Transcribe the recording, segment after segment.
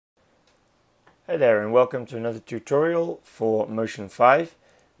Hi there and welcome to another tutorial for Motion 5.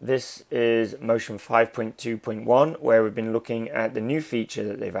 This is Motion 5.2.1 where we've been looking at the new feature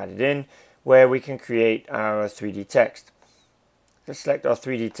that they've added in where we can create our 3D text. Let's select our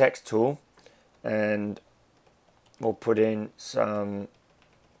 3D text tool and we'll put in some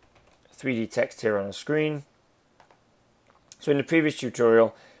 3D text here on the screen. So in the previous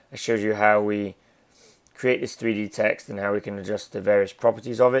tutorial I showed you how we create this 3D text and how we can adjust the various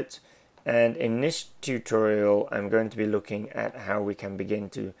properties of it. And in this tutorial I'm going to be looking at how we can begin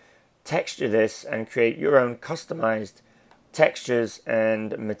to texture this and create your own customized textures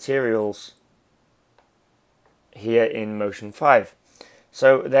and materials here in Motion 5.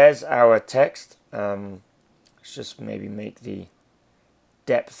 So there's our text. Let's just maybe make the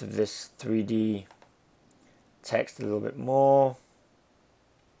depth of this 3D text a little bit more.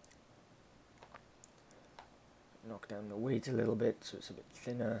 Knock down the weight a little bit so it's a bit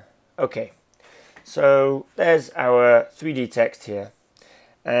thinner. Okay, so there's our 3D text here,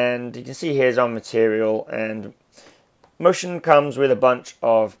 and you can see here's our material, and Motion comes with a bunch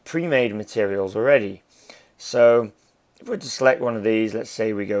of pre-made materials already. So if we were to select one of these, let's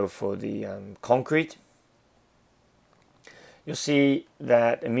say we go for the concrete, you'll see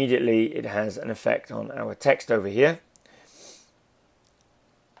that immediately it has an effect on our text over here.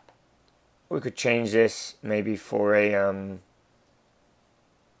 We could change this maybe for a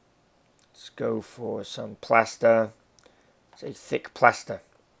let's go for some plaster, say thick plaster.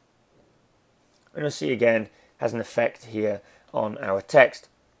 And you'll see again has an effect here on our text.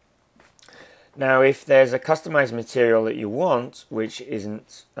 Now if there's a customized material that you want which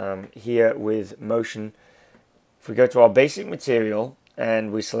isn't here with Motion, if we go to our basic material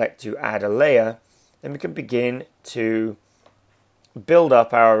and we select to add a layer, then we can begin to build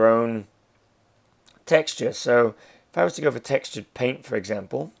up our own texture. So if I was to go for textured paint, for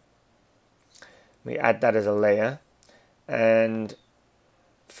example, we add that as a layer, and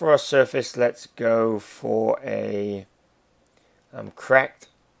for our surface let's go for a cracked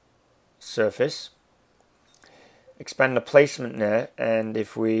surface, expand the placement there, and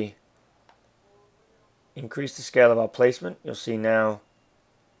if we increase the scale of our placement, you'll see now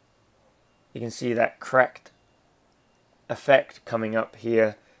you can see that cracked effect coming up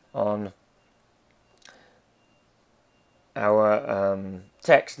here on our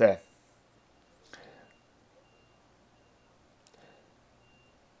text there.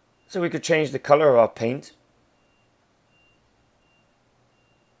 So we could change the color of our paint.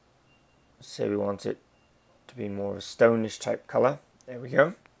 Say we want it to be more of a stonish type color. There we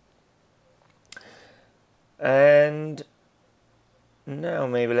go. And now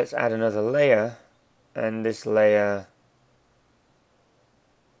maybe let's add another layer, and this layer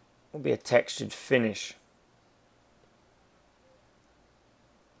will be a textured finish.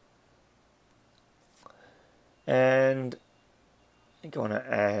 And I think I want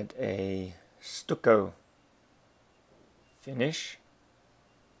to add a Stucco Finish.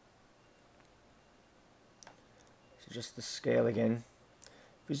 So just the scale again.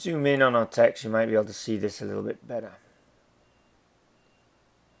 If we zoom in on our text, you might be able to see this a little bit better.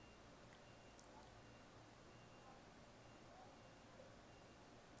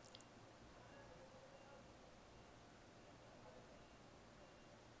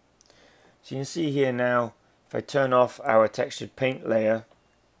 So you can see here now, if I turn off our textured paint layer,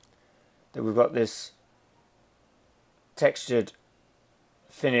 that we've got this textured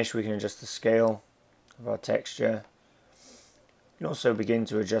finish. We can adjust the scale of our texture. You can also begin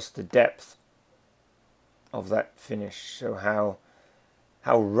to adjust the depth of that finish, so how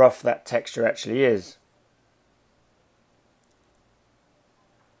rough that texture actually is.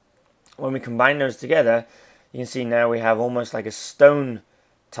 When we combine those together, you can see now we have almost like a stone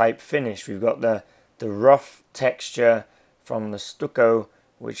type finish. We've got the rough texture from the stucco,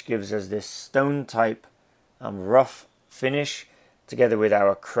 which gives us this stone type rough finish, together with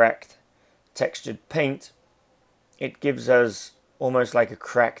our cracked textured paint. It gives us almost like a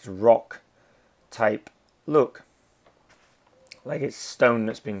cracked rock type look, like it's stone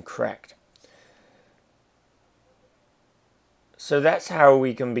that's been cracked. So that's how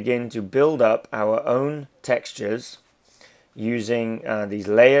we can begin to build up our own textures using these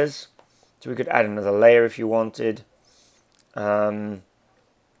layers. So we could add another layer if you wanted.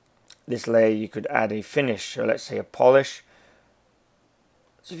 This layer you could add a finish, so let's say a polish.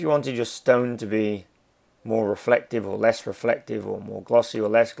 So if you wanted your stone to be more reflective or less reflective, or more glossy or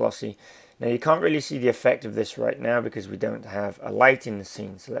less glossy. Now you can't really see the effect of this right now because we don't have a light in the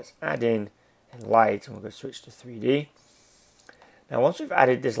scene. So let's add in a light, and we'll go switch to 3D. Now once we've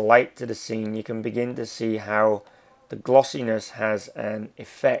added this light to the scene, you can begin to see how the glossiness has an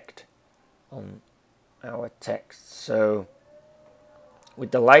effect on our text. So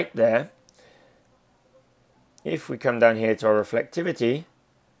with the light there, if we come down here to our reflectivity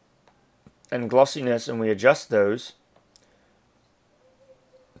and glossiness and we adjust those,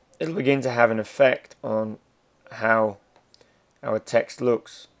 it'll begin to have an effect on how our text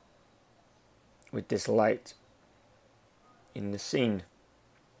looks with this light in the scene.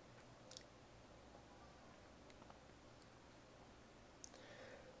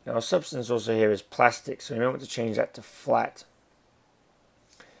 Now our substance also here is plastic, so we might want to change that to flat,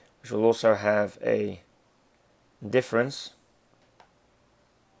 which will also have a difference.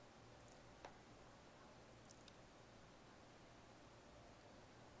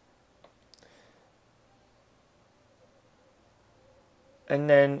 And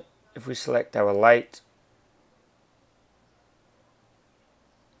then if we select our light,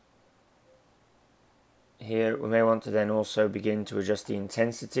 here we may want to then also begin to adjust the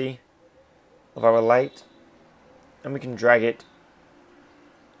intensity of our light, and we can drag it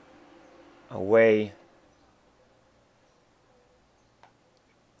away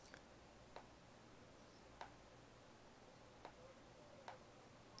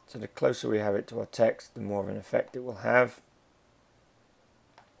so the closer we have it to our text, the more of an effect it will have,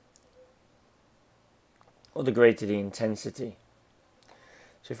 or the greater the intensity.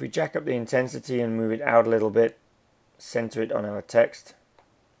 So if we jack up the intensity and move it out a little bit, center it on our text,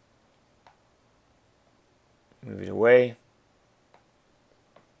 move it away.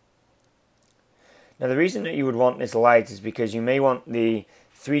 Now the reason that you would want this light is because you may want the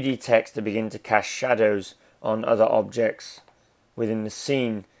 3D text to begin to cast shadows on other objects within the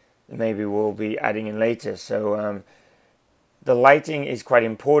scene that maybe we'll be adding in later. So the lighting is quite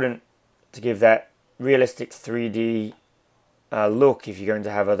important to give that realistic 3D look if you're going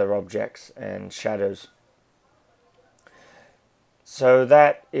to have other objects and shadows. So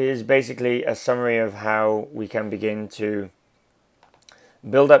that is basically a summary of how we can begin to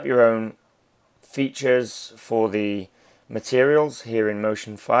build up your own features for the materials here in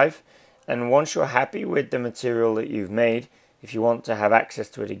Motion 5. And once you're happy with the material that you've made, if you want to have access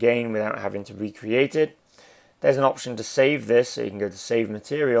to it again without having to recreate it, there's an option to save this. So you can go to Save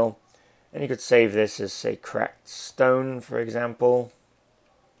Material, and you could save this as, say, cracked stone, for example.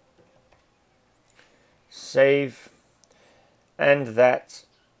 Save. And that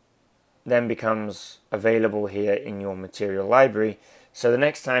then becomes available here in your material library. So the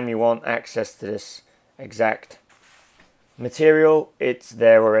next time you want access to this exact material, it's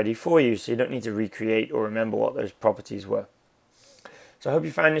there already for you. So you don't need to recreate or remember what those properties were. So I hope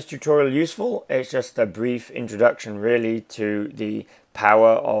you find this tutorial useful. It's just a brief introduction really to the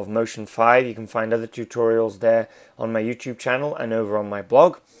power of Motion 5. You can find other tutorials there on my YouTube channel and over on my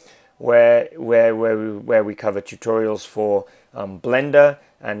blog where we cover tutorials for Blender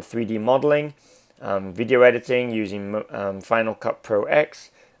and 3D modeling, video editing using Final Cut Pro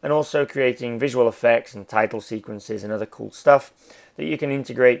X, and also creating visual effects and title sequences and other cool stuff that you can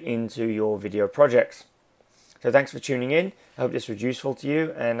integrate into your video projects. So thanks for tuning in. I hope this was useful to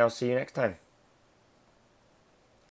you, and I'll see you next time.